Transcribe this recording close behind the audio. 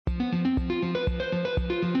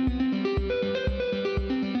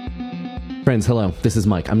Friends, hello. This is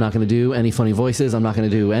Mike. I'm not going to do any funny voices. I'm not going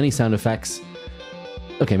to do any sound effects.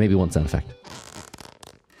 Okay, maybe one sound effect.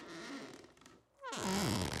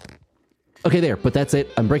 Okay, there, but that's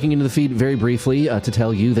it. I'm breaking into the feed very briefly to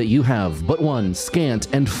tell you that you have but one scant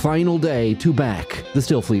and final day to back the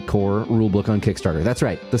Stillfleet Core rulebook on Kickstarter. That's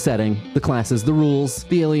right, the setting, the classes, the rules,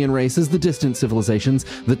 the alien races, the distant civilizations,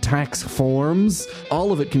 the tax forms,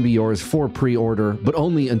 all of it can be yours for pre-order, but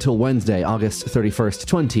only until Wednesday, August 31st,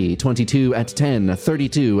 2022 at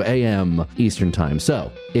 10:32 a.m. Eastern Time.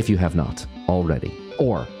 So, if you have not already,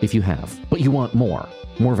 or if you have, but you want more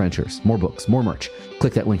ventures, more books, more merch,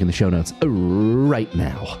 click that link in the show notes right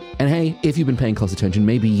now. And hey, if you've been paying close attention,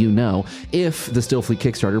 maybe you know, if the Stillfleet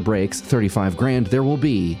Kickstarter breaks 35 grand, there will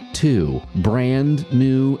be 2 brand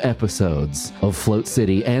new episodes of Float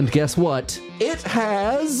City. And guess what? It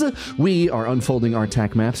has! We are unfolding our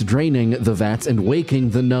TAC maps, draining the vats, and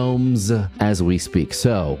waking the gnomes as we speak.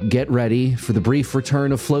 So get ready for the brief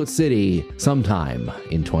return of Float City sometime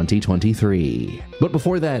in 2023. But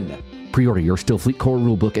before then, pre-order your Stillfleet Core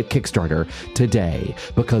rulebook at Kickstarter today,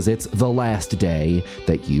 because it's the last day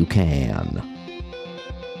that you can.